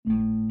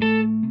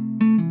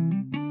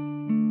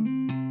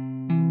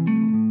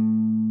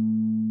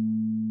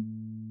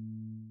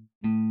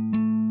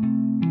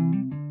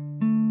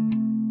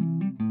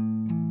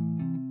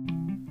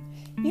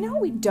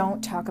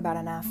don't talk about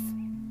enough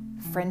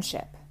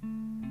friendship.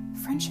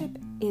 Friendship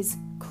is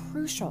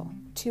crucial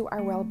to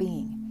our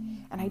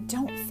well-being, and I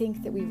don't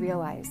think that we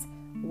realize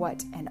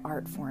what an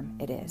art form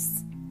it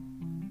is.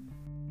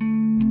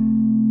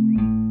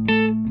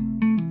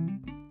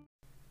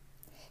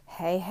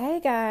 Hey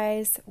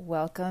guys,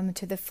 welcome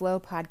to the Flow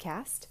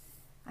Podcast.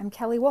 I'm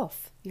Kelly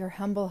Wolf, your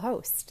humble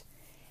host,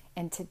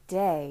 and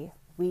today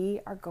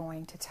we are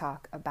going to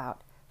talk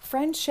about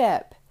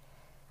friendship.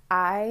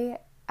 I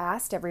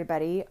asked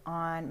everybody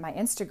on my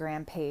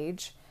Instagram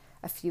page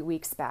a few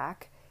weeks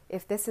back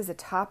if this is a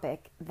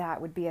topic that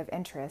would be of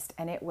interest,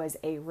 and it was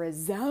a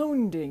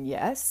resounding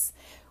yes,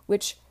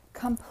 which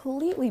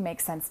completely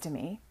makes sense to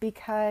me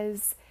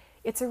because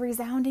it's a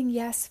resounding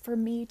yes for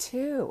me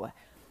too.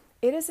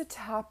 It is a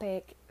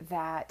topic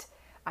that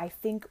I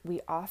think we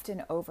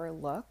often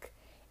overlook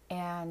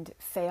and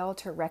fail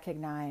to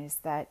recognize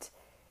that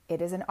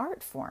it is an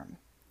art form.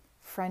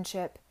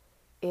 Friendship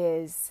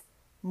is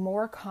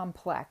more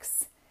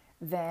complex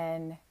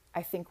than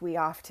I think we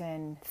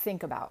often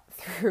think about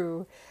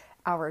through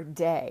our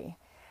day.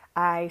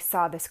 I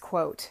saw this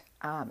quote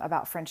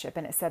about friendship,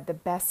 and it said, "The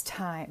best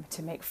time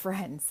to make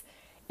friends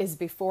is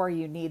before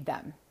you need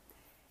them."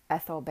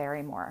 Ethel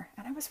Barrymore.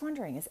 And I was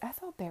wondering, is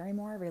Ethel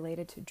Barrymore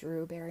related to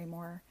Drew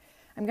Barrymore?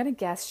 I'm going to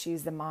guess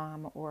she's the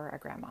mom or a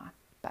grandma,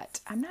 but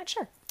I'm not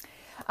sure.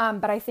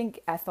 But I think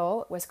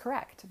Ethel was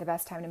correct. The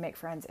best time to make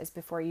friends is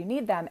before you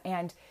need them.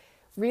 And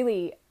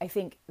really, I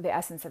think the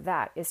essence of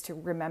that is to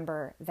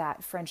remember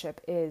that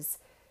friendship is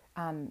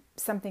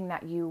something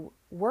that you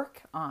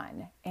work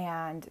on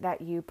and that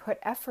you put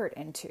effort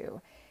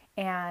into.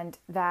 And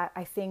that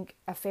I think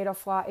a fatal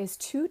flaw is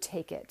to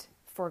take it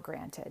for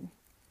granted.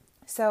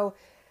 So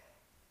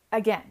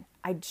again,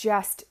 I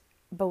just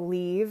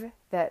believe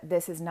that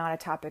this is not a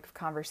topic of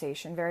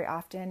conversation very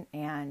often,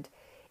 and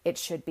it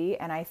should be.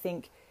 And I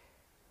think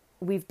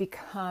we've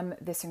become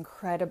this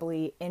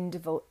incredibly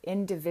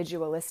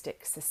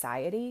individualistic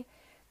society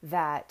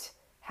that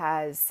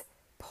has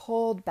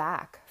pulled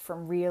back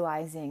from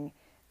realizing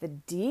the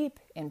deep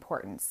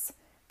importance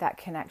that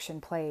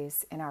connection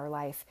plays in our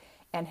life,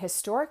 and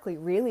historically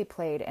really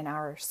played in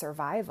our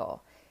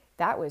survival.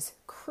 That was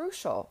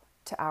crucial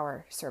to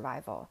our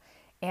survival.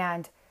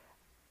 And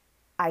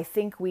I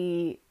think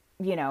we,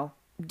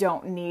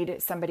 don't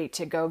need somebody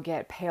to go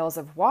get pails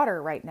of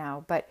water right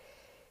now, but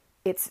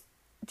it's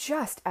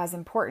just as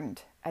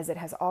important as it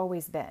has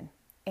always been.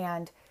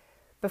 And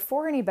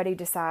before anybody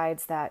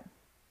decides that,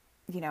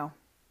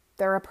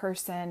 they're a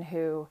person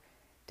who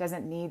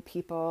doesn't need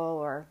people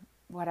or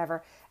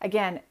whatever,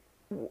 again,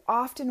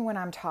 often when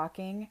I'm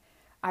talking,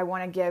 I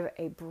want to give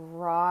a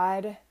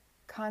broad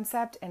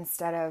concept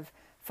instead of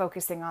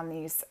focusing on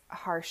these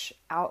harsh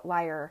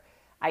outlier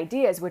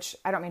ideas, which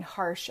I don't mean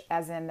harsh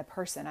as in the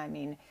person, I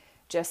mean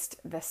just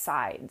the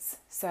sides.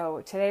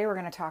 So today we're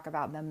going to talk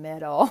about the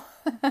middle,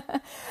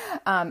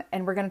 and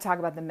we're going to talk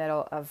about the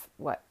middle of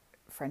what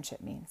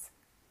friendship means.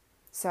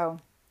 So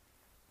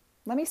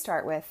let me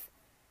start with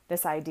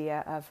this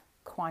idea of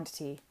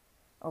quantity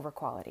over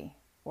quality,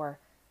 or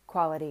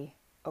quality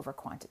over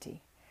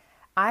quantity.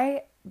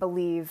 I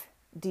believe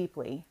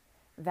deeply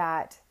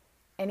that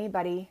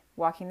anybody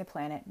walking the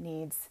planet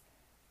needs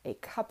a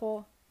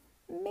couple,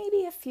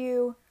 maybe a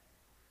few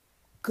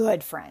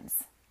good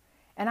friends.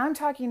 And I'm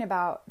talking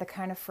about the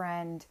kind of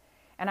friend,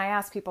 and I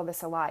ask people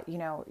this a lot,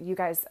 you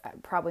guys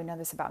probably know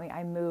this about me.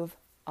 I move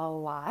a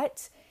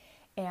lot,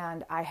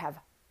 and I have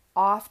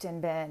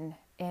often been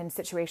in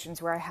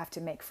situations where I have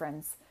to make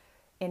friends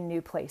in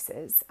new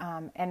places,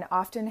 and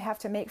often have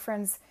to make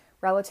friends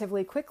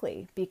relatively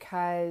quickly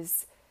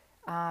because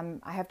I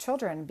have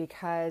children,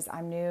 because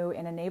I'm new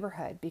in a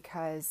neighborhood,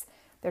 because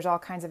there's all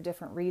kinds of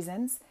different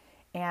reasons.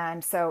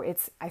 And so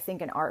it's, I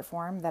think, an art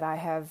form that I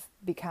have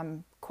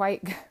become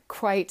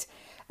quite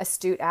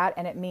astute at,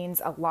 and it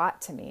means a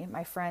lot to me.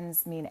 My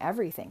friends mean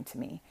everything to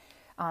me.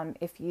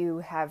 If you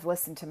have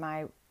listened to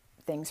my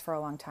things for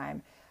a long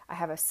time, I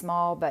have a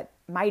small but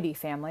mighty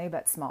family,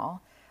 but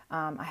small.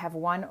 I have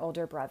one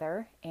older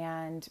brother,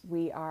 and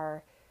we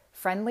are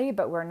friendly,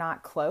 but we're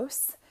not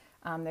close.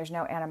 There's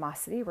no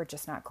animosity. We're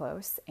just not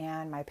close.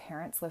 And my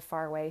parents live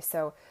far away.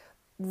 So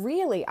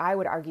really, I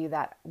would argue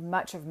that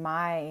much of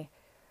my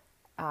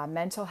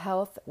mental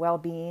health,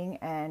 well-being,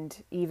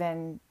 and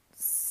even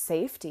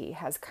safety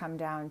has come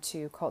down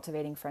to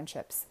cultivating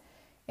friendships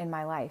in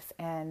my life.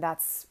 And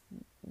that's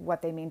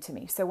what they mean to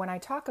me. So when I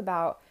talk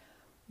about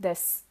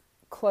this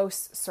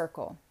close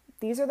circle,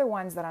 these are the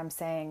ones that I'm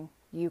saying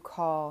you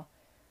call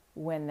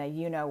when the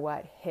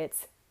you-know-what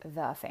hits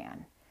the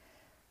fan.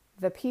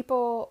 The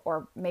people,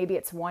 or maybe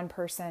it's one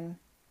person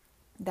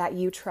that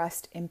you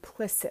trust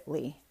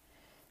implicitly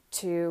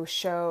to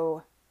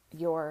show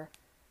your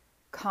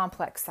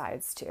complex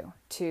sides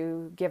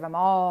to give them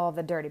all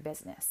the dirty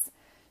business,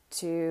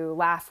 to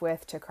laugh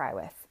with, to cry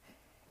with.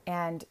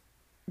 And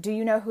do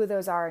you know who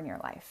those are in your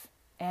life?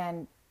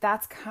 And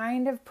that's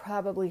kind of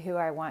probably who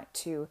I want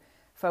to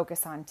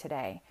focus on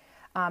today.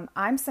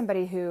 I'm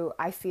somebody who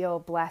I feel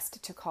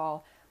blessed to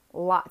call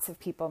lots of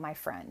people my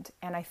friend.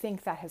 And I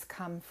think that has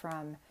come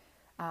from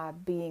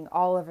being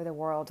all over the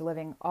world,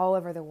 living all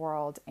over the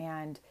world,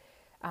 and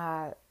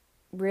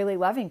really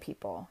loving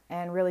people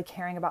and really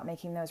caring about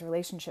making those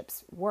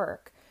relationships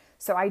work.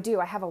 So I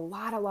have a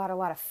lot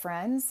of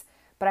friends,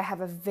 but I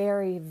have a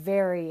very,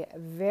 very,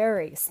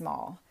 very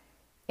small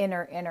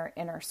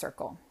inner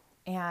circle.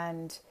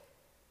 And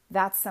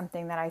that's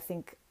something that I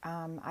think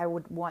I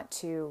would want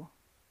to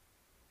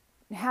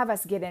have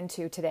us get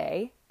into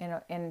today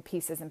in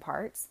pieces and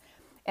parts,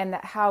 and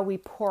that how we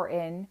pour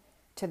in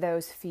to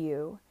those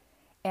few,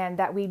 and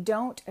that we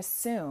don't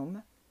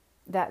assume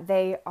that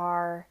they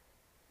are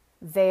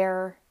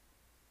there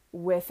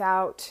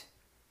without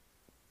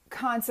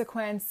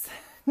consequence,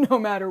 no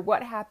matter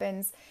what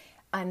happens,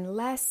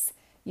 unless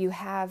you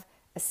have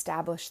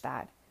established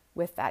that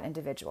with that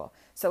individual.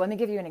 So let me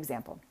give you an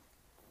example.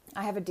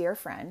 I have a dear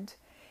friend,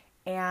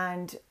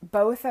 and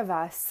both of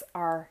us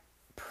are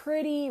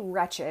pretty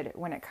wretched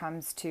when it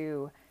comes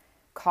to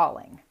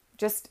calling.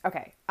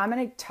 I'm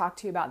going to talk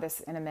to you about this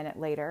in a minute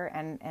later,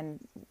 and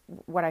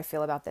what I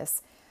feel about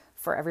this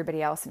for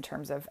everybody else in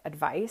terms of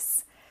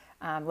advice.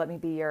 Let me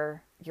be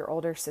your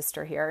older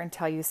sister here and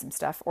tell you some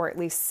stuff, or at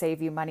least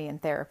save you money in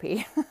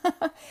therapy,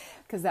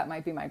 because that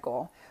might be my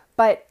goal.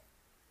 But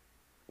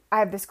I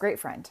have this great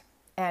friend,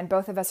 and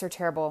both of us are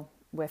terrible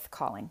with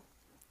calling.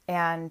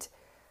 And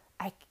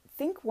I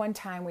think one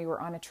time we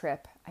were on a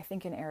trip, I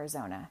think in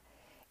Arizona,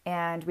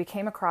 and we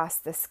came across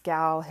this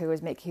gal who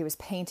was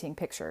painting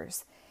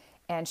pictures,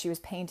 and she was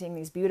painting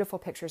these beautiful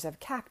pictures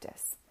of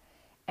cactus.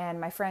 And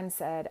my friend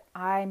said,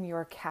 "I'm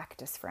your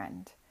cactus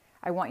friend.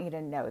 I want you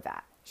to know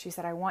that." She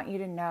said, "I want you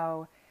to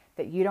know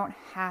that you don't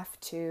have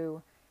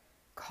to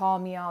call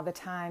me all the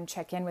time,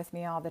 check in with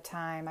me all the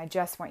time. I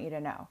just want you to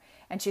know."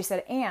 And she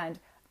said, "And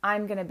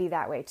I'm going to be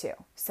that way too.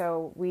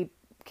 So we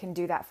can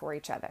do that for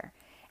each other."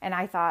 And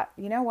I thought,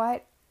 you know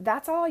what?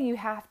 That's all you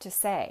have to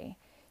say.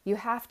 You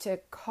have to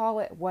call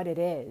it what it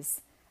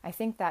is. I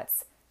think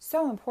that's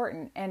so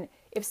important. And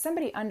if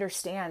somebody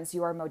understands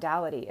your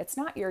modality, it's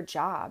not your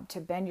job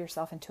to bend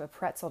yourself into a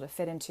pretzel to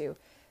fit into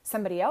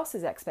somebody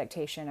else's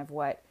expectation of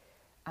what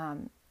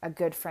a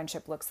good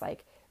friendship looks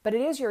like. But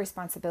it is your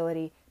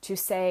responsibility to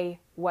say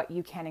what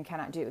you can and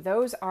cannot do.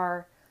 Those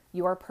are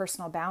your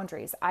personal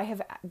boundaries. I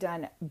have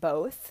done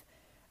both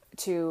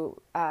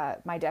to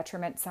my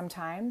detriment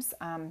sometimes,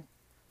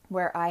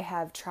 where I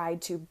have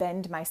tried to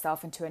bend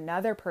myself into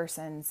another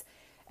person's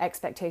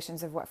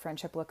expectations of what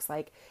friendship looks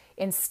like,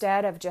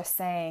 instead of just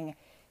saying,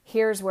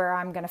 here's where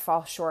I'm going to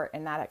fall short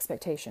in that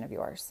expectation of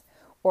yours.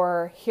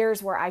 Or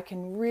here's where I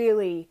can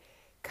really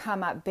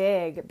come up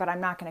big, but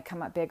I'm not going to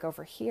come up big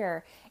over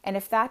here. And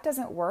if that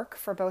doesn't work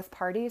for both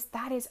parties,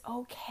 that is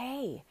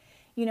okay.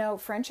 You know,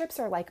 friendships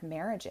are like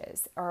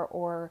marriages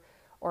or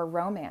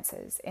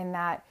romances, in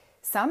that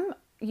some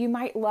you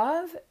might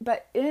love,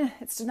 but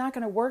it's not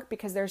going to work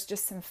because there's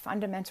just some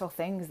fundamental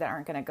things that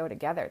aren't going to go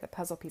together. The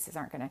puzzle pieces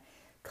aren't going to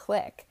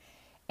click.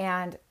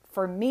 And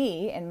for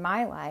me in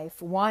my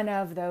life, one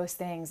of those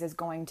things is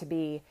going to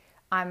be,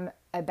 I'm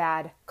a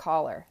bad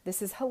caller.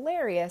 This is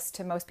hilarious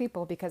to most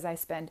people because I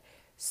spend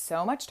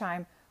so much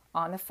time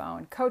on the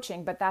phone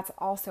coaching, but that's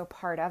also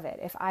part of it.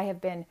 If I have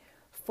been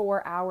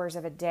 4 hours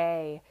of a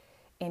day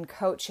in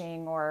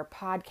coaching or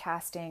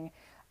podcasting,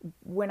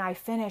 when I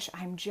finish,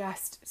 I'm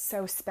just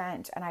so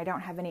spent and I don't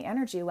have any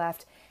energy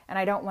left, and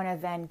I don't want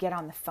to then get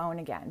on the phone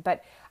again.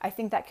 But I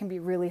think that can be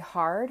really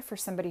hard for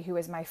somebody who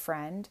is my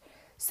friend.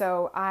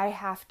 So I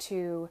have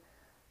to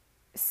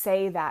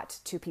say that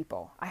to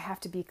people. I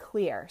have to be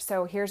clear.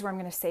 So here's where I'm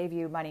going to save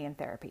you money in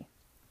therapy.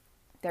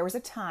 There was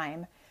a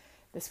time,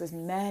 this was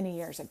many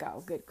years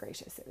ago, good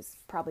gracious, it was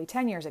probably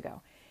 10 years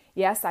ago.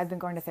 Yes, I've been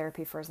going to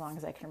therapy for as long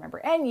as I can remember,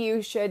 and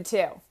you should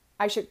too.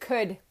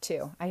 Could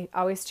too. I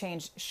always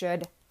change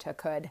should to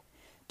could.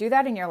 Do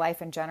that in your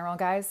life in general,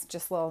 guys.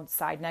 Just a little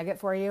side nugget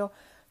for you.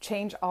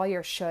 Change all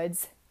your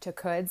shoulds to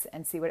coulds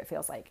and see what it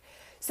feels like.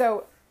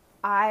 So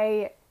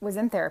I was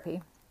in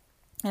therapy,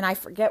 and I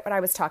forget what I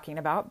was talking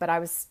about, but I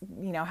was,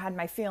 had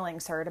my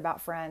feelings hurt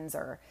about friends,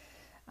 or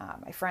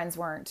my friends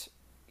weren't,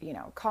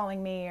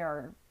 calling me,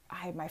 or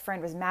my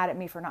friend was mad at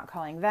me for not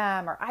calling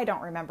them, or I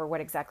don't remember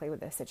what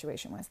the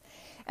situation was.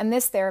 And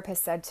this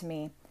therapist said to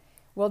me,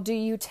 well, do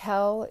you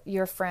tell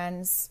your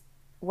friends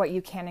what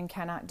you can and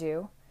cannot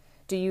do?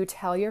 Do you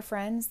tell your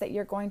friends that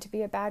you're going to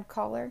be a bad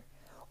caller?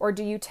 Or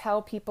do you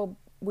tell people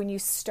when you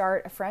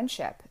start a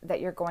friendship that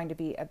you're going to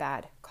be a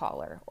bad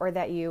caller, or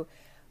that you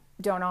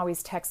don't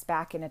always text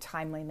back in a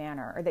timely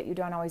manner, or that you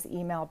don't always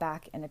email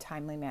back in a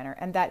timely manner?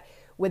 And that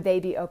would they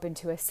be open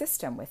to a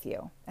system with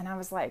you? And I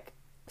was like,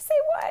 say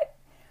what?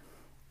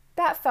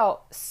 That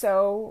felt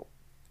so,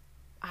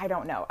 I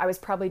don't know. I was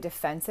probably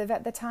defensive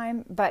at the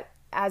time, but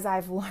as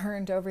I've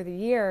learned over the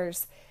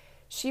years,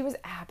 she was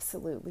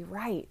absolutely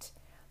right.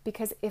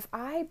 Because if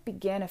I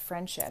begin a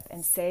friendship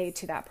and say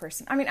to that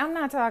person, I'm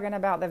not talking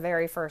about the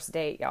very first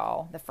date,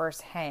 y'all, the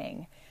first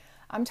hang.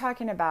 I'm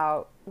talking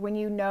about when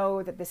you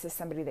know that this is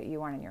somebody that you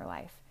want in your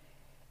life.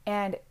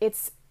 And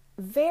it's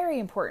very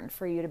important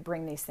for you to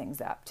bring these things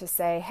up, to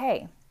say,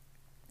 hey,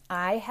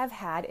 I have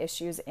had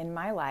issues in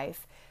my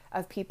life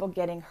of people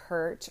getting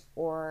hurt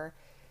or,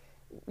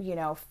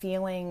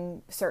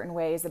 feeling certain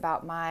ways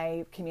about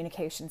my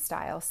communication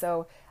style.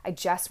 So I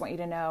just want you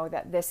to know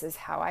that this is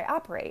how I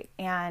operate.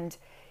 And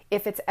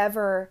if it's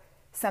ever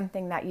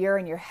something that you're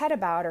in your head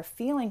about or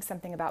feeling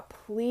something about,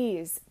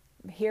 please,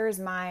 here's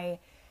my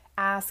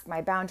ask,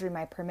 my boundary,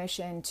 my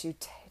permission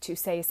to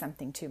say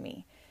something to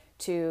me,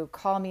 to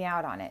call me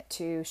out on it,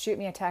 to shoot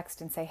me a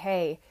text and say,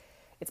 hey,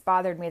 it's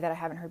bothered me that I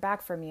haven't heard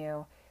back from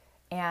you.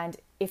 And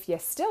if you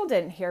still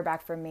didn't hear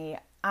back from me,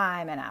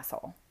 I'm an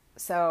asshole.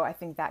 So I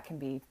think that can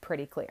be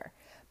pretty clear.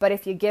 But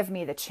if you give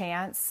me the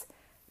chance,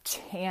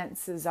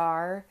 chances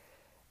are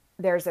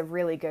there's a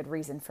really good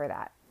reason for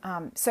that.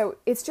 So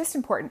it's just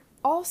important.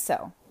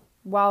 Also,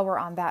 while we're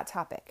on that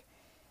topic,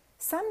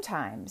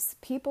 sometimes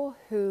people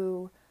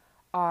who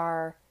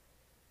are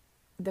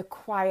the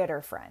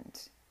quieter friend,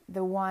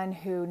 the one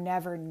who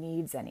never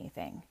needs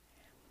anything,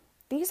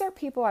 these are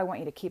people I want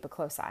you to keep a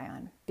close eye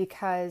on,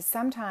 because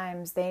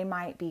sometimes they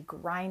might be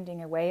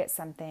grinding away at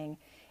something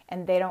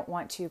and they don't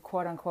want to,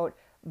 quote unquote,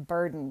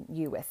 burden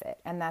you with it.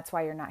 And that's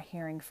why you're not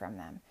hearing from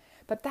them.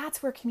 But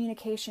that's where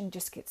communication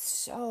just gets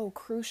so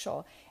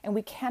crucial. And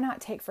we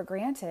cannot take for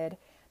granted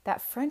that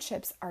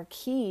friendships are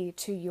key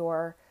to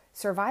your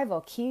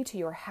survival, key to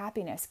your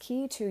happiness,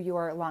 key to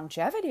your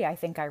longevity, I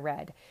think I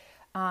read,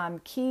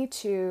 key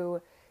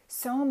to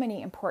so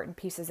many important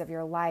pieces of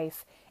your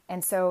life.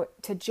 And so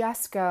to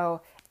just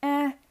go,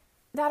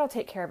 that'll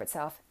take care of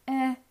itself.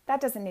 That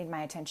doesn't need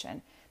my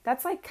attention.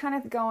 That's like kind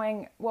of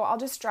going, well, I'll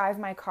just drive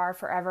my car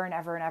forever and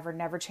ever and ever,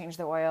 never change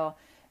the oil,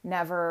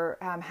 never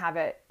have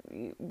it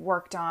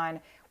worked on.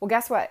 Well,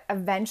 guess what?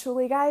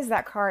 Eventually, guys,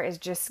 that car is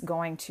just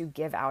going to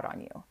give out on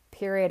you.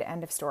 Period.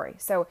 End of story.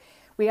 So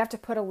we have to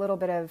put a little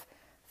bit of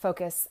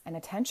focus and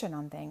attention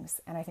on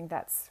things. And I think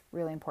that's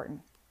really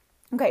important.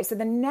 Okay, so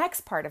the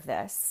next part of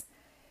this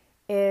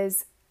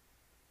is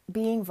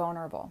being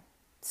vulnerable.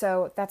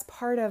 So that's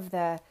part of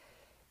the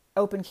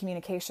open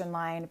communication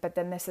line, but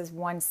then this is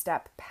one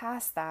step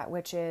past that,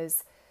 which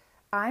is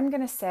I'm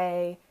going to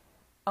say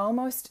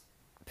almost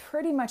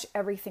pretty much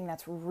everything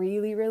that's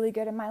really, really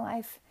good in my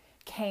life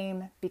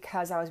came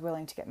because I was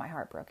willing to get my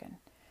heart broken,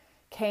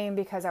 came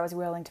because I was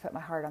willing to put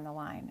my heart on the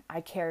line. I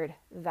cared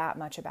that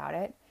much about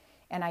it.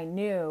 And I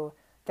knew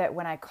that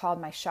when I called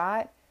my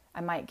shot,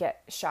 I might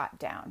get shot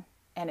down,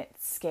 and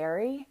it's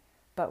scary,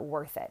 but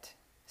worth it.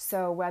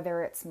 So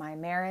whether it's my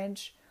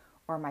marriage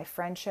or my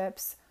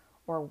friendships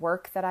or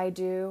work that I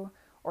do,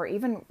 or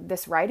even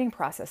this writing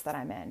process that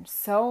I'm in,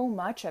 so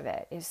much of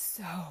it is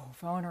so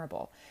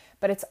vulnerable,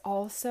 but it's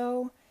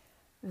also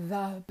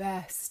the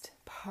best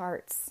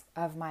parts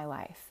of my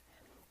life.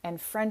 And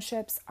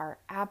friendships are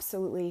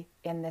absolutely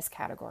in this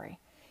category.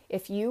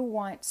 If you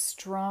want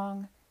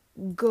strong,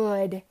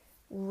 good,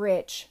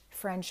 rich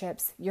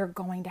friendships, you're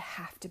going to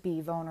have to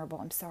be vulnerable.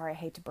 I'm sorry, I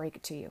hate to break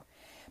it to you,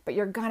 but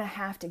you're going to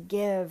have to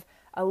give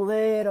a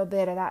little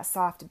bit of that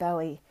soft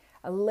belly,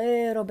 a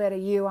little bit of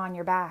you on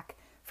your back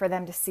for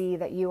them to see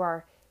that you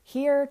are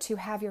here to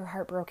have your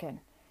heart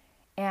broken.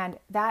 And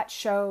that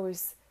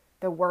shows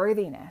the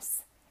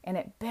worthiness, and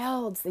it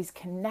builds these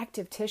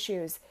connective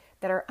tissues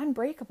that are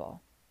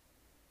unbreakable.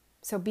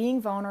 So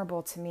being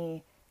vulnerable to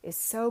me is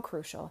so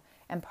crucial.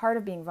 And part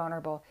of being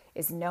vulnerable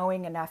is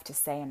knowing enough to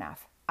say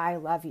enough. I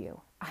love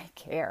you. I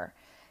care.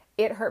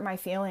 It hurt my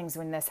feelings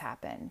when this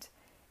happened.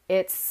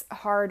 It's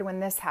hard when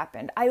this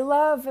happened. I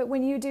love it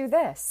when you do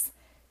this.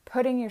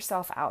 Putting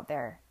yourself out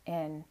there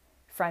in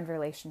friend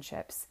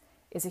relationships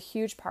is a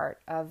huge part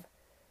of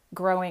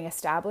growing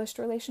established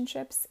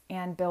relationships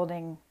and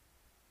building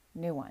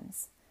new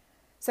ones.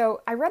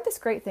 So I read this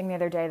great thing the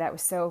other day that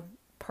was so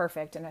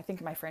perfect. And I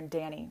think my friend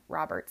Danny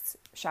Roberts,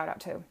 shout out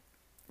to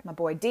my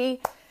boy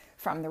D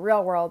from the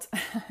real world.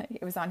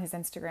 It was on his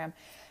Instagram.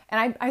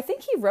 And I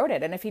think he wrote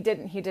it. And if he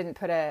didn't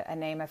put a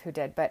name of who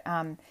did. But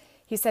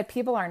he said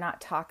people are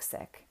not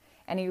toxic.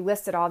 And he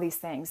listed all these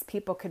things.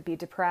 People could be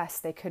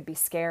depressed. They could be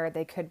scared.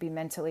 They could be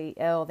mentally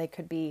ill. They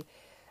could be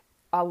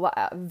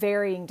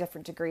varying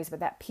different degrees. But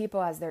that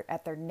people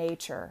at their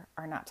nature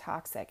are not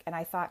toxic. And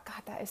I thought,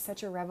 God, that is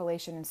such a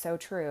revelation and so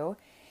true.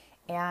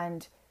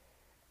 And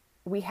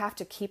we have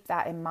to keep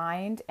that in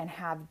mind and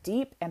have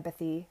deep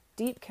empathy,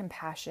 deep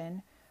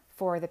compassion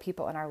for the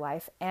people in our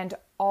life. And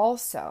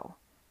also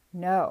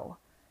know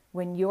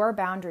when your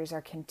boundaries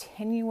are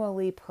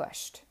continually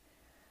pushed,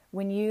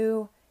 when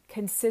you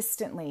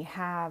consistently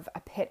have a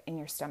pit in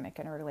your stomach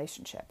in a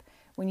relationship,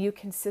 when you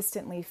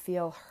consistently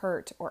feel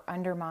hurt or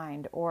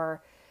undermined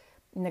or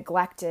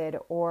neglected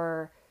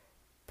or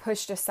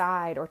pushed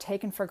aside or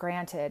taken for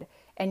granted,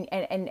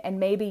 and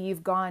maybe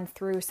you've gone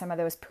through some of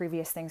those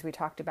previous things we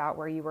talked about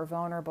where you were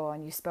vulnerable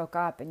and you spoke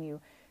up and you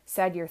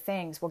said your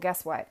things, well,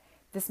 guess what?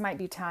 This might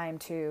be time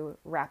to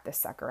wrap this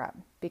sucker up,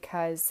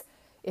 because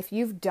if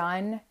you've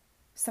done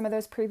some of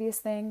those previous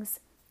things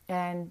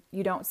and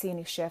you don't see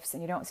any shifts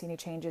and you don't see any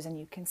changes and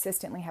you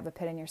consistently have a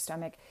pit in your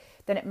stomach,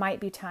 then it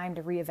might be time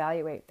to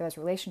reevaluate those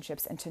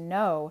relationships and to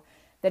know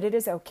that it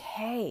is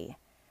okay,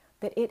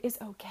 that it is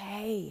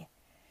okay.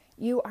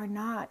 You are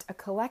not a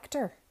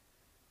collector.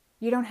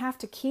 You don't have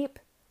to keep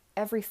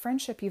every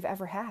friendship you've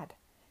ever had.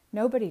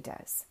 Nobody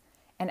does.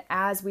 And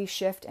as we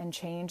shift and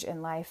change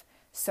in life,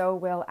 so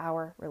will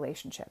our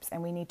relationships.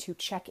 And we need to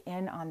check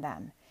in on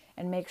them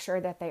and make sure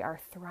that they are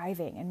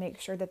thriving and make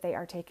sure that they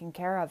are taken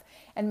care of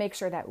and make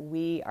sure that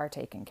we are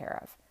taken care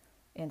of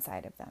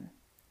inside of them.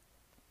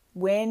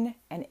 When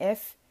and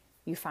if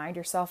you find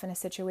yourself in a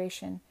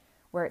situation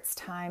where it's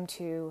time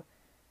to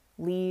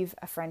leave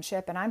a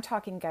friendship, and I'm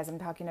talking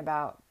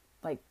about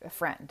like a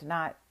friend,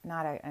 not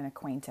an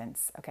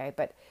acquaintance, okay?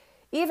 But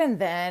even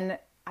then,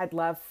 I'd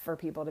love for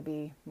people to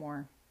be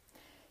more,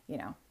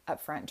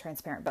 upfront and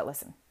transparent. But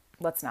listen,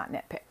 let's not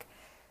nitpick.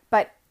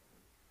 But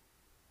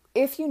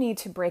if you need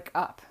to break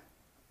up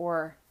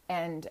or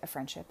end a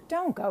friendship,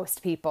 don't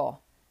ghost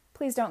people.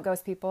 Please don't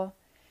ghost people.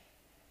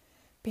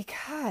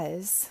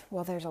 Because,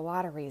 well, there's a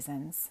lot of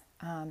reasons.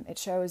 It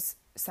shows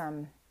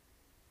some,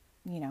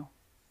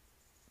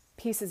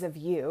 pieces of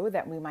you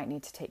that we might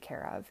need to take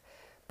care of.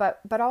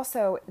 But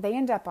also they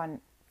end up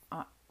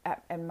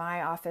in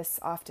my office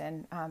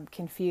often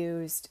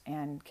confused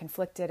and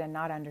conflicted and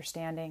not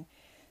understanding.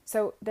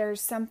 So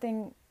there's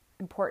something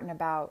important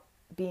about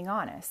being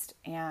honest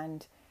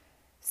and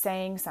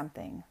saying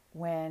something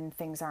when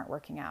things aren't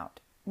working out.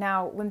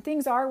 Now, when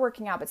things are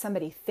working out, but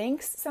somebody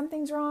thinks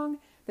something's wrong,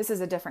 this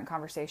is a different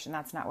conversation.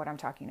 That's not what I'm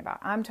talking about.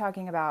 I'm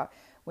talking about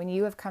when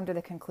you have come to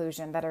the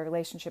conclusion that a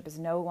relationship is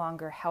no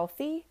longer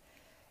healthy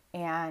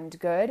and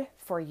good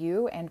for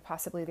you and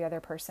possibly the other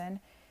person,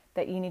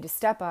 that you need to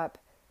step up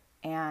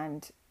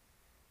and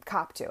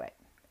cop to it.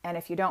 And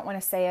if you don't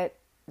want to say it,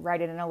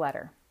 write it in a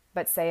letter,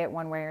 but say it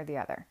one way or the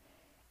other.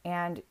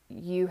 And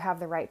you have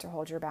the right to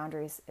hold your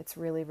boundaries. It's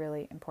really,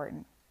 really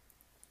important.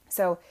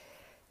 So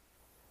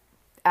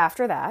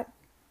after that,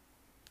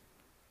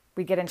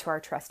 we get into our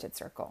trusted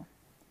circle.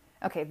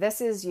 Okay,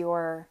 this is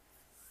your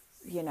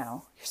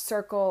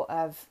circle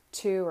of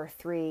 2 or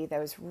 3,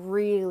 those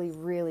really,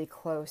 really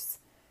close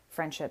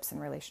friendships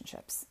and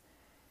relationships.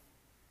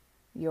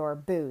 Your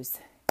boos,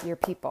 your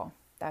people.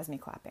 That was me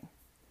clapping.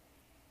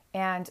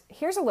 And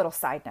here's a little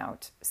side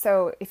note.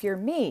 So if you're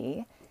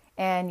me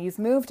and you've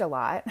moved a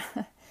lot,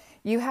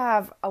 you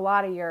have a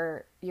lot of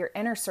your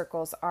inner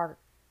circles are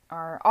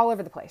all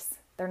over the place.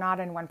 They're not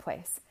in one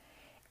place.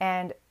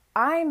 And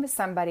I'm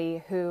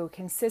somebody who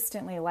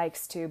consistently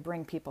likes to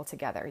bring people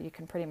together. You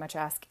can pretty much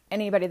ask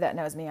anybody that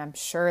knows me. I'm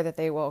sure that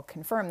they will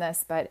confirm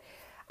this, but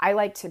I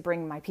like to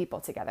bring my people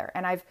together.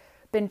 And I've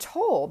been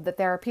told that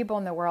there are people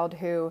in the world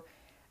who,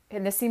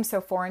 and this seems so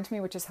foreign to me,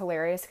 which is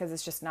hilarious because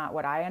it's just not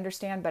what I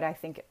understand, but I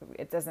think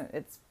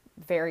it's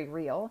very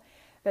real,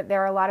 that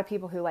there are a lot of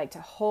people who like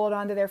to hold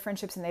on to their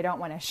friendships and they don't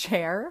want to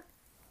share.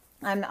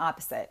 I'm the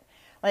opposite.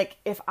 Like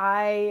if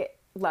I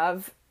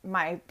love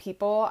my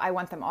people, I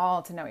want them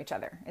all to know each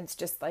other. It's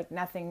just like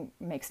nothing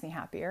makes me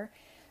happier.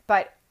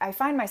 But I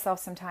find myself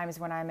sometimes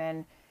when I'm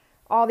in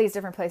all these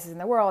different places in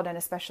the world, and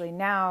especially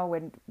now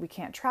when we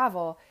can't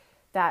travel,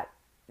 that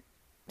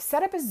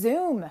set up a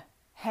Zoom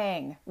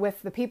hang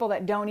with the people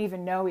that don't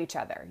even know each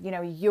other.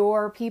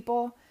 Your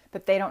people,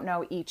 but they don't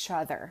know each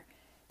other.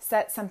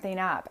 Set something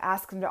up,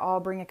 ask them to all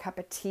bring a cup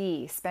of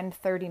tea, spend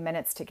 30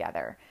 minutes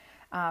together.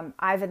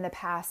 I've in the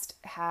past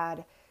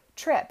had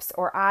trips,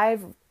 or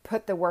I've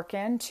put the work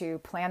in to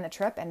plan the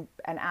trip and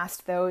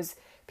asked those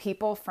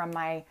people from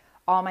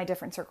all my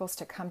different circles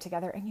to come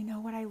together. And you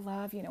know what I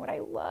love,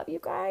 you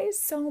guys,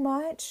 so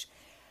much?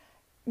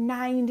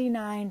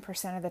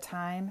 99% of the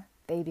time,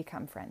 they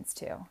become friends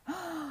too.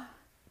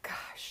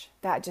 Gosh,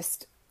 that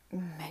just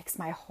makes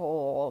my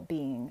whole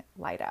being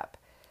light up.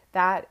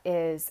 That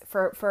is,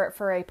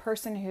 for a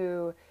person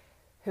who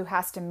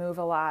has to move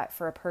a lot,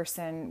 for a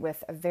person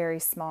with a very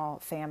small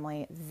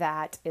family,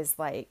 that is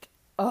like,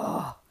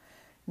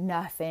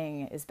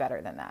 nothing is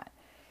better than that.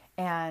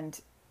 And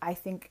I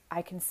think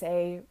I can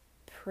say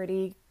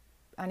pretty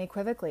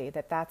unequivocally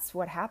that that's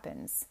what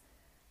happens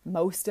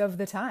most of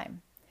the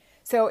time.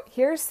 So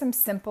here's some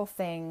simple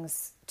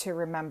things to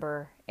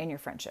remember in your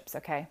friendships,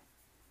 okay?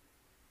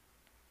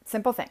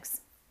 Simple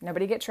things.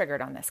 Nobody get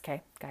triggered on this,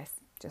 okay, guys?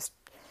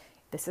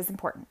 This is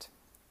important.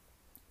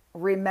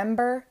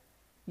 Remember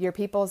your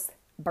people's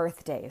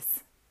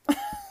birthdays.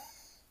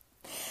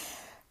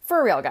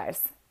 For real,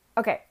 guys.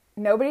 Okay,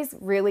 nobody's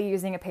really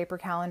using a paper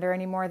calendar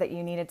anymore that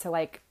you needed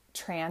to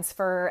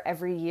transfer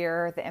every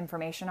year the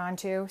information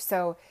onto.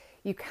 So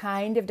you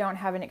kind of don't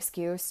have an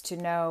excuse to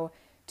know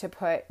to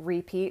put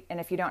repeat. And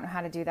if you don't know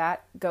how to do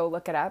that, go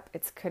look it up.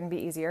 It couldn't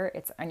be easier.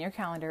 It's on your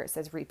calendar. It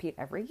says repeat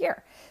every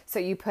year. So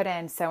you put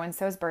in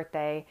so-and-so's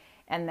birthday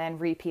and then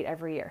repeat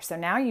every year. So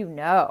now you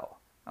know,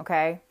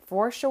 okay,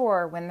 for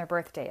sure when their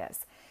birthday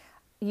is.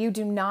 You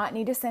do not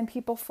need to send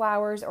people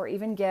flowers or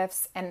even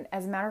gifts. And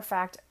as a matter of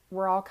fact,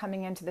 we're all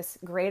coming into this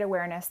great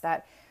awareness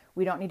that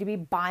we don't need to be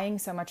buying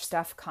so much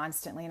stuff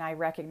constantly. And I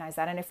recognize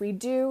that. And if we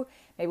do,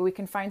 maybe we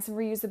can find some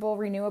reusable,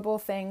 renewable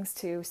things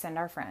to send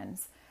our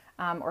friends,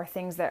 or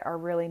things that are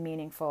really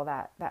meaningful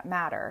that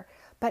matter.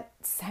 But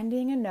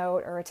sending a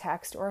note or a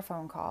text or a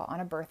phone call on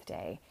a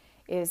birthday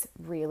is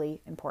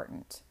really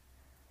important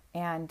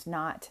and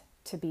not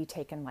to be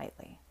taken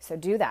lightly. So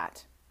do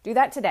that. Do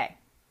that today.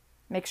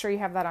 Make sure you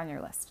have that on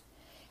your list.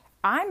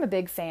 I'm a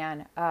big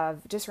fan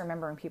of just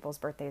remembering people's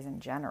birthdays in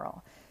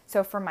general.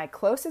 So for my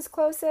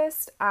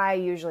closest, I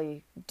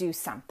usually do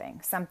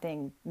something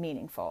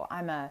meaningful.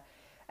 I'm a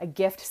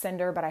gift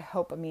sender, but I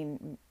hope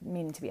meaning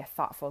to be a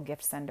thoughtful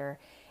gift sender.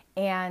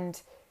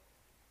 And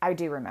I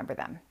do remember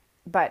them.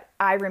 But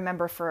I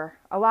remember for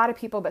a lot of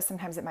people, but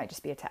sometimes it might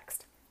just be a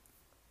text.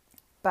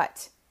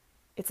 But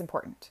it's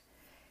important.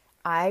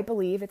 I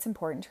believe it's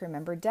important to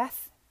remember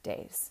death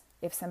days.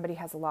 If somebody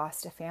has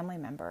lost a family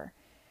member,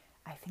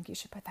 I think you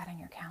should put that in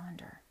your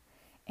calendar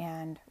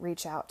and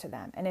reach out to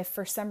them. And if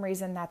for some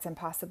reason that's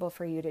impossible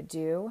for you to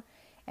do,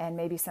 and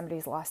maybe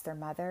somebody's lost their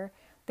mother,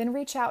 then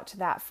reach out to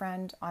that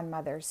friend on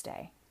Mother's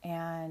Day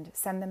and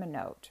send them a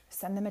note,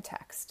 send them a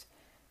text,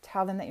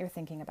 tell them that you're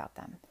thinking about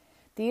them.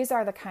 These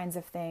are the kinds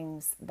of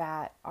things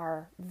that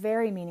are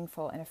very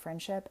meaningful in a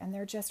friendship, and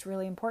they're just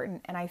really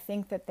important. And I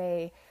think that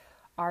they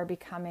are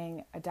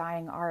becoming a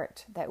dying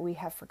art that we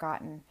have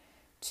forgotten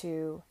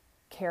to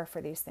care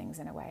for these things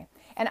in a way.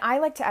 And I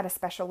like to add a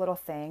special little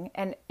thing.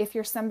 And if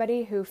you're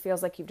somebody who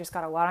feels like you've just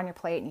got a lot on your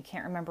plate and you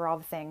can't remember all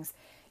the things,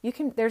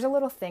 there's a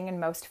little thing in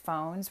most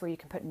phones where you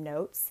can put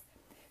notes.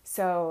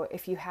 So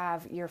if you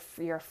have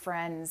your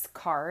friend's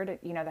card,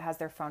 that has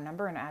their phone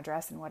number and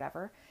address and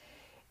whatever,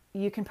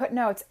 you can put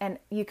notes and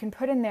you can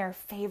put in their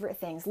favorite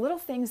things, little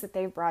things that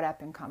they've brought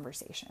up in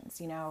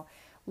conversations,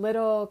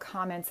 little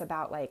comments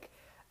about like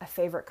a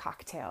favorite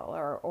cocktail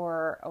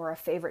or a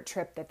favorite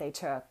trip that they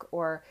took,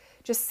 or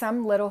just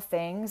some little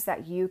things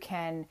that you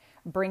can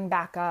bring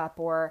back up.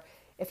 Or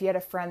if you had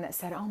a friend that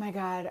said, oh my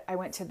God, I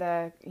went to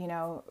the,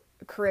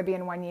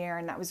 Caribbean one year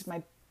and that was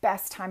my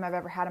best time I've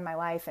ever had in my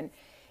life. And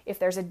if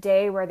there's a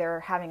day where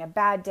they're having a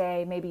bad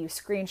day, maybe you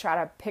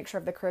screenshot a picture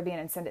of the Caribbean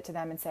and send it to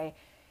them and say,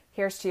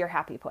 here's to your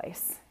happy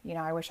place.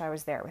 I wish I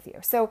was there with you.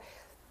 So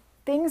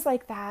things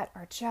like that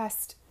are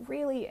just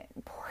really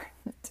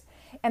important.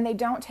 And they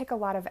don't take a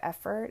lot of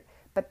effort,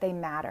 but they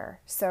matter.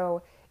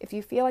 So if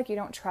you feel like you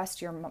don't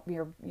trust your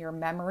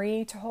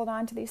memory to hold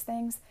on to these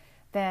things,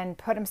 then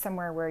put them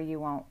somewhere where you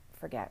won't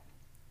forget.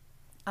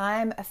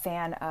 I'm a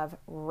fan of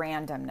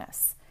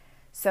randomness.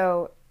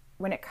 So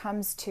when it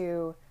comes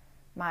to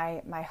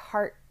my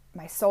heart,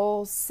 my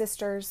soul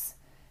sisters,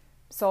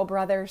 soul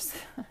brothers,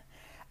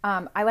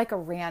 I like a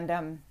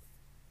random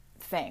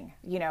thing,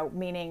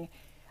 meaning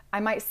I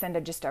might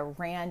send just a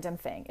random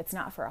thing. It's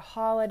not for a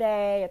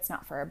holiday. It's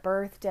not for a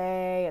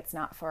birthday. It's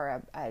not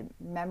for a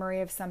memory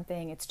of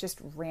something. It's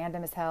just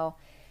random as hell.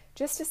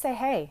 Just to say,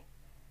 hey,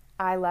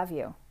 I love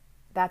you.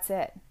 That's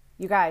it.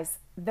 You guys,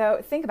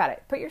 though, think about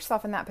it. Put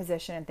yourself in that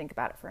position and think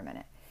about it for a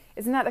minute.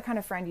 Isn't that the kind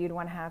of friend you'd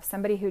want to have?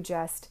 Somebody who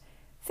just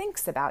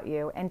thinks about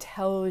you and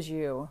tells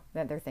you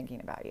that they're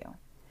thinking about you.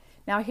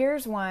 Now,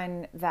 here's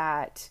one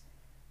that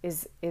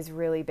is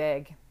really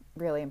big,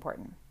 really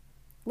important.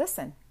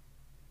 Listen.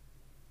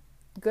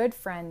 Good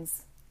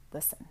friends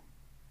listen.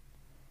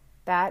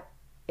 That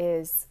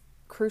is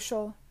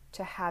crucial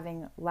to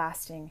having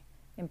lasting,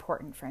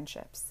 important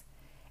friendships.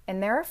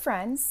 And there are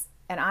friends,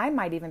 and I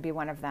might even be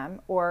one of them,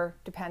 or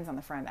depends on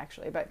the friend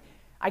actually, but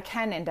I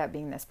can end up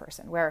being this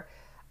person where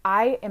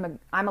I'm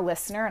a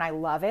listener and I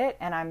love it,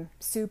 and I'm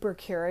super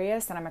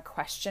curious and I'm a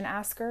question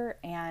asker,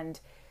 and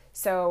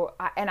so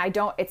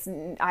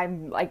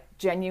I'm like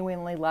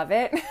genuinely love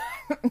it.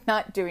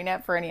 Not doing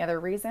it for any other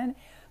reason,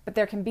 but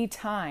there can be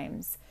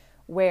times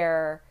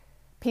where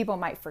people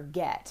might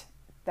forget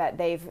that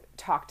they've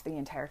talked the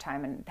entire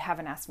time and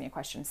haven't asked me a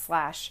question,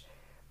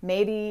 /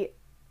 maybe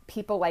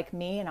people like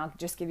me, and I'll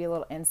just give you a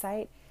little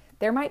insight.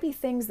 There might be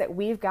things that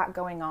we've got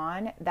going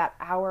on that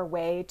our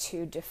way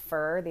to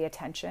defer the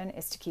attention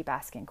is to keep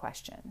asking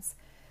questions.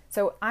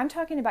 So I'm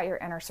talking about your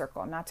inner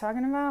circle. I'm not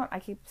talking about, I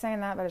keep saying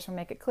that, but I just want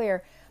to make it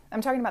clear.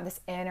 I'm talking about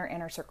this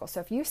inner circle. So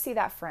if you see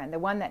that friend, the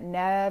one that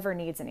never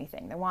needs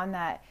anything, the one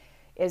that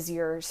is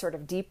your sort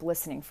of deep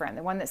listening friend,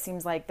 the one that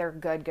seems like they're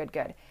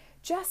good,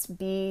 just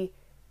be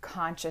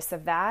conscious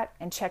of that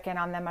and check in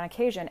on them on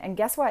occasion. And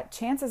guess what?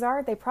 Chances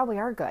are they probably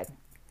are good.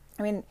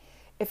 I mean,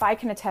 if I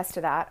can attest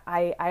to that,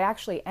 I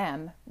actually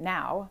am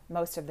now,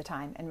 most of the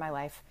time in my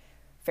life,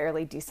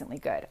 fairly decently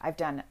good. I've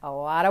done a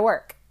lot of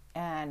work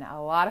and a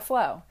lot of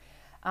flow,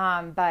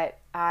 but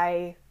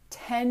I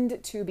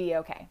tend to be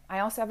okay. I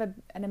also have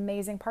an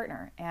amazing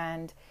partner,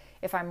 and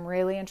if I'm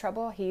really in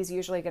trouble, he's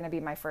usually going to be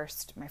my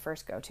first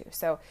go-to.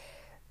 So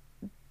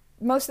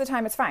most of the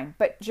time it's fine,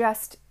 but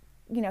just,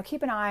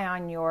 keep an eye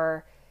on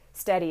your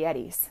steady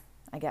eddies,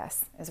 I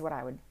guess, is what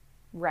I would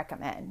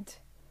recommend.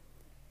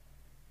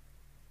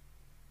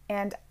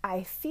 And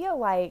I feel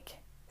like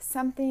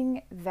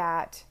something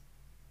that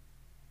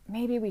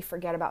maybe we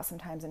forget about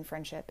sometimes in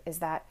friendship is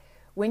that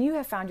when you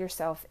have found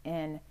yourself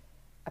in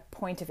a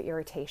point of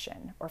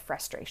irritation or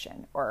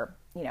frustration or,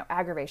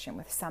 aggravation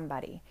with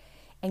somebody,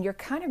 and you're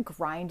kind of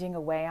grinding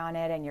away on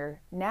it, and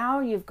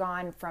you've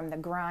gone from the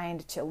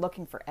grind to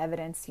looking for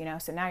evidence,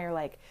 so now you're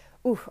like,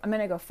 ooh, I'm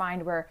going to go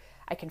find where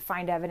I can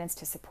find evidence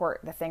to support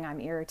the thing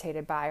I'm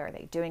irritated by. Are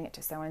they doing it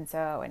to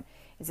so-and-so? And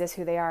is this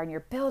who they are? And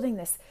you're building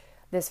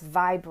this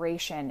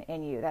vibration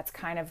in you that's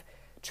kind of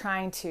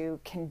trying to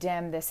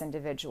condemn this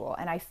individual.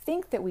 And I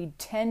think that we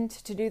tend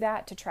to do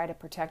that to try to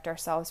protect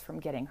ourselves from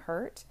getting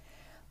hurt.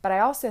 But I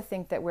also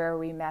think that where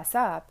we mess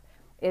up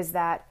is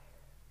that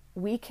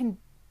we can,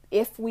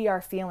 if we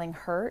are feeling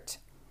hurt,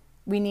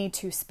 we need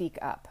to speak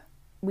up.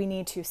 We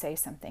need to say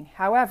something.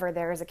 However,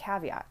 there is a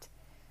caveat.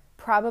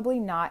 Probably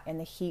not in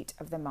the heat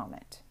of the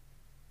moment.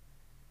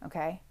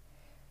 Okay?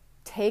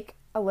 Take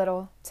a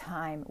little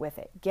time with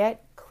it.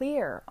 Get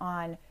clear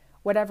on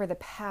whatever the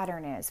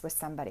pattern is with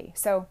somebody.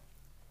 So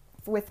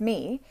with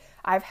me,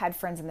 I've had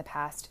friends in the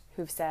past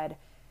who've said,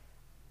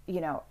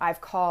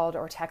 I've called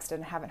or texted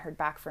and haven't heard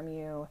back from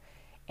you,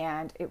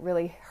 and it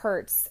really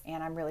hurts,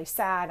 and I'm really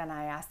sad, and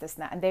I asked this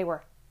and that. And they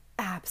were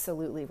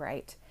absolutely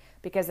right.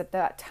 Because at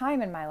that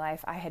time in my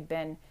life, I had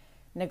been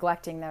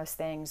neglecting those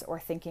things or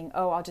thinking,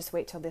 I'll just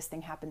wait till this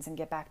thing happens and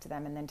get back to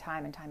them, and then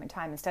time,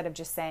 instead of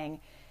just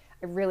saying,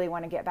 I really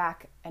want to get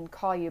back and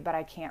call you, but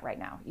I can't right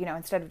now,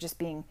 instead of just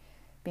being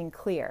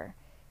clear.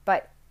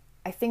 But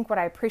I think what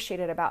I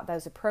appreciated about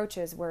those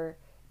approaches were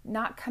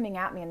not coming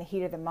at me in the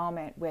heat of the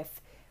moment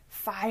with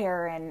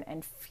fire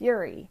and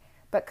fury,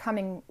 but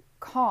coming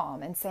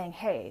calm and saying,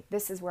 hey,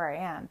 this is where I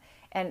am.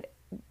 And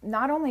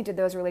not only did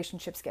those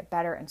relationships get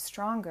better and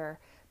stronger,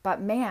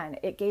 but man,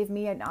 it gave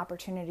me an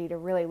opportunity to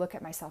really look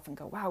at myself and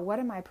go, wow, what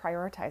am I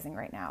prioritizing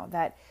right now?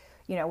 That,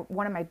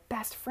 one of my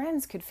best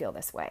friends could feel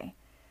this way.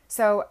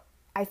 So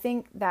I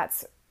think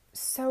that's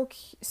so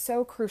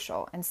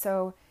crucial and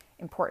so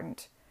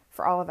important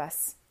for all of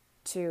us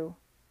to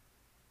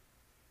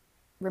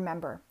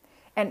remember.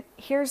 And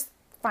here's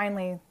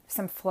finally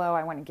some flow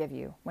I want to give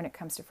you when it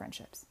comes to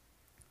friendships.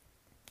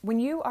 When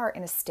you are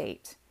in a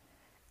state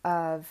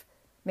of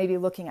maybe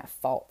looking at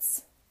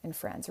faults in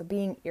friends or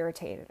being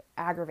irritated,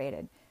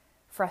 aggravated,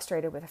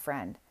 frustrated with a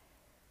friend,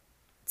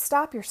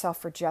 stop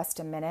yourself for just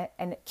a minute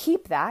and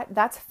keep that.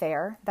 That's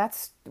fair.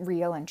 That's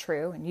real and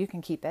true, and you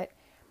can keep it.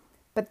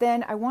 But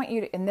then I want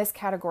you to, in this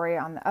category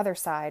on the other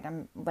side,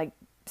 I'm like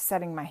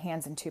setting my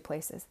hands in two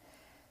places.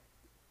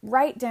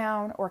 Write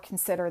down or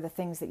consider the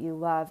things that you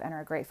love and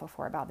are grateful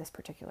for about this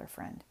particular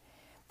friend.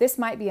 This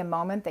might be a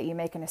moment that you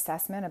make an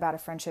assessment about a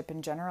friendship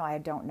in general. I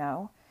don't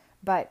know.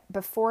 But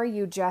before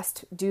you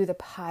just do the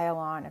pile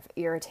on of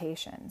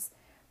irritations,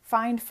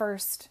 find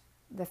first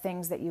the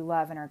things that you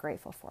love and are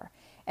grateful for.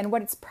 And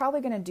what it's probably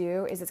going to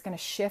do is it's going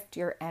to shift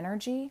your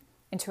energy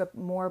into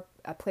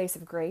a place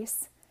of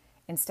grace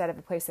instead of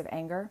a place of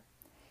anger.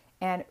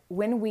 And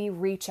when we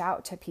reach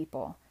out to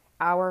people,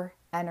 our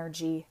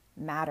energy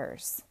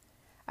matters.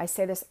 I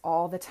say this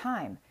all the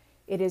time.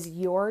 It is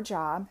your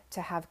job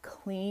to have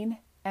clean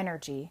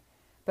energy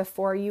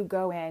before you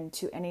go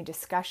into any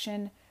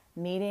discussion,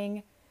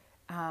 meeting,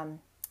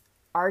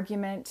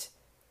 argument.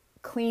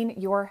 Clean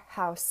your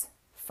house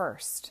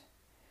first.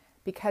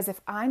 Because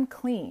if I'm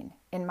clean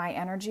in my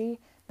energy,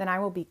 then I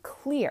will be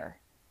clear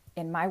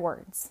in my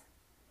words.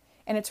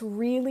 And it's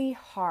really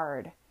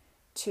hard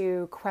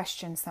to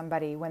question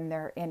somebody when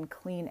they're in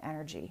clean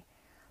energy,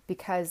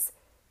 because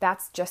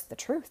that's just the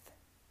truth.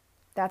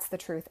 That's the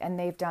truth, and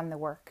they've done the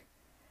work.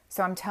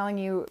 So I'm telling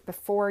you,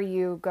 before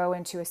you go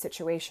into a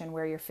situation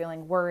where you're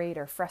feeling worried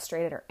or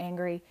frustrated or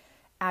angry,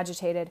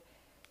 agitated,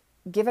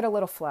 give it a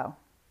little flow.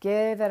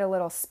 Give it a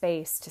little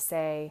space to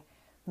say,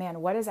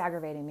 man, what is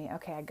aggravating me?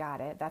 Okay, I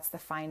got it. That's the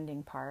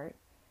finding part.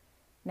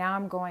 Now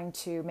I'm going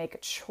to make a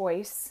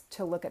choice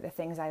to look at the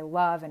things I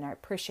love and I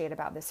appreciate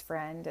about this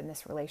friend and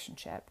this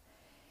relationship.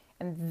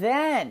 And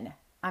then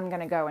I'm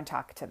going to go and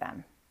talk to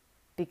them,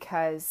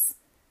 because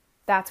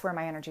that's where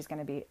my energy is going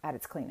to be at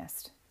its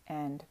cleanest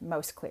and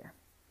most clear.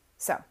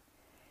 So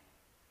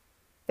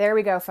there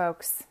we go,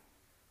 folks.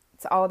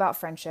 It's all about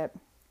friendship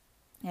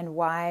and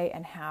why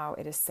and how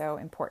it is so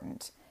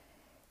important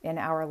in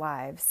our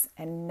lives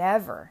and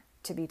never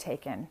to be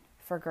taken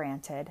for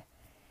granted.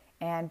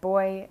 And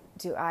boy,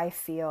 do I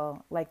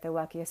feel like the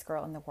luckiest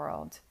girl in the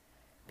world,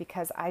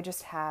 because I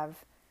just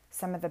have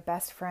some of the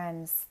best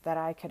friends that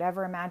I could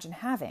ever imagine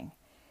having.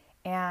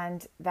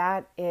 And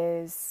that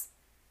is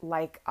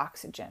like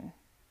oxygen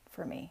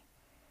for me.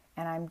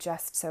 And I'm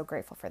just so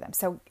grateful for them.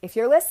 So if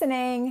you're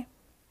listening,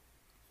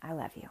 I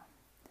love you.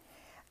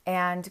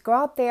 And go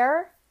out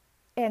there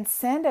and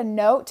send a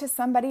note to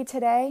somebody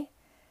today.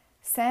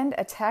 Send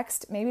a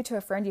text maybe to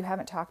a friend you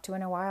haven't talked to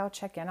in a while.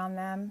 Check in on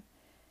them.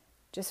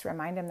 Just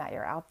remind them that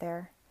you're out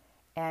there.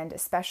 And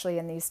especially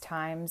in these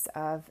times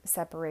of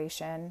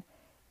separation,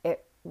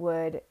 it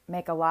would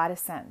make a lot of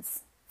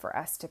sense for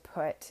us to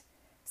put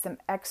some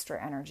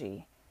extra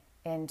energy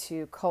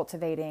into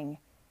cultivating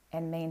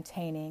and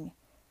maintaining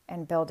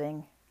and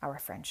building our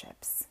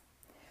friendships.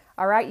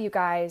 All right, you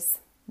guys,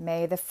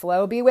 may the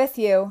flow be with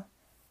you.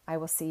 I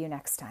will see you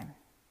next time.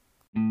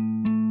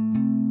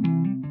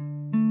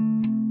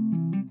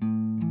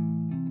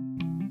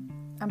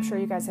 I'm sure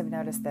you guys have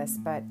noticed this,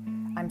 but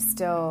I'm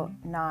still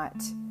not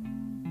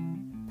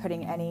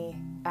putting any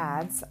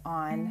ads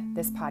on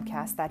this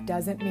podcast. That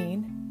doesn't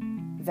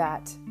mean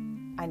that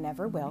I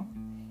never will.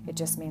 It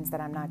just means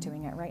that I'm not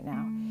doing it right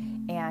now.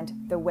 And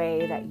the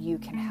way that you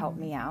can help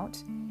me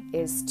out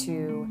is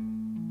to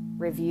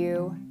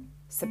review,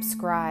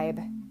 subscribe,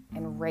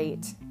 and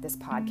rate this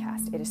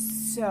podcast. It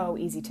is so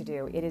easy to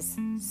do. It is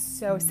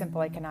so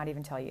simple, I cannot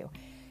even tell you.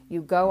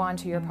 You go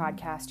onto your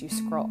podcast, you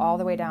scroll all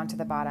the way down to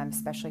the bottom,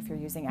 especially if you're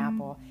using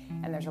Apple,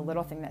 and there's a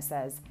little thing that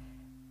says,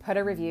 put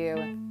a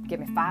review, give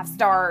me 5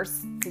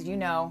 stars, because you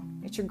know,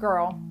 it's your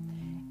girl.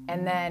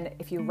 And then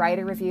if you write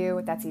a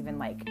review, that's even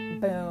like,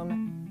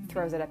 boom,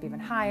 throws it up even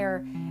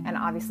higher. And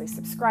obviously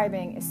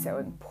subscribing is so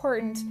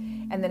important.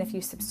 And then if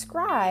you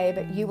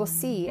subscribe, you will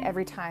see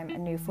every time a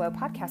new Flow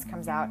podcast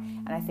comes out.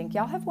 And I think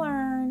y'all have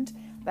learned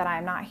that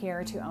I'm not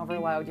here to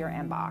overload your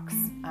inbox.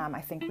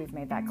 I think we've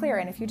made that clear.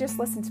 And if you just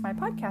listen to my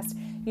podcast,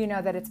 you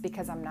know that it's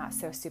because I'm not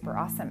so super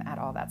awesome at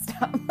all that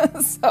stuff.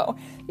 So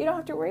you don't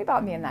have to worry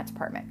about me in that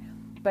department.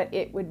 But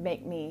it would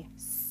make me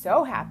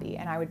so happy,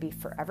 and I would be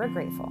forever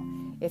grateful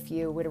if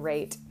you would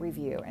rate,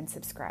 review, and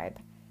subscribe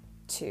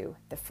to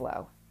the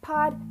Flow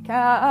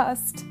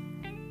podcast.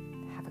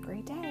 Have a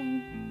great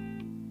day.